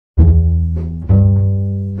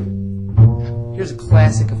here's a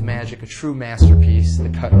classic of magic, a true masterpiece, the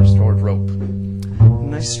cut and restored rope. A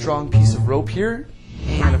nice strong piece of rope here,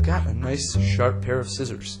 and I've got a nice sharp pair of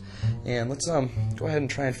scissors. And let's go ahead and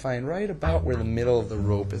try and find right about where the middle of the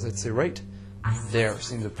rope is. I'd say right there.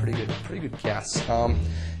 Seems a pretty good guess.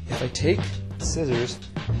 If I take scissors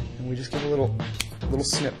and we just give a little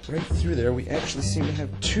snip right through there, we actually seem to have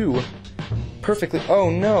two perfectly. Oh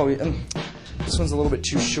no, this one's a little bit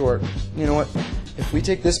too short. You know what? If we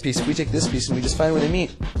take this piece, and we just find where they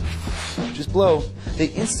meet, just blow, they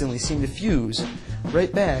instantly seem to fuse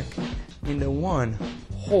right back into one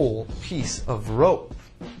whole piece of rope.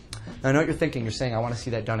 Now, I know what you're thinking. You're saying, I want to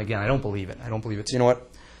see that done again. I don't believe it. So you know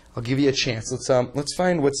what? I'll give you a chance. Let's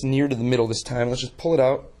find what's near to the middle this time. Let's just pull it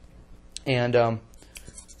out, and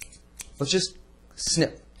let's just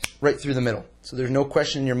snip right through the middle. So there's no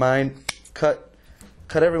question in your mind. Cut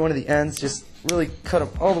every one of the ends. Just really cut them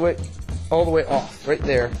all the way off, right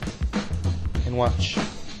there. And watch.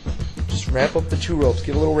 Just wrap up the two ropes.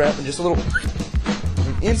 Give a little wrap and just a little,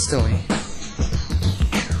 and instantly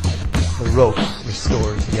the rope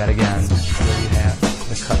restores yet again. There you have it.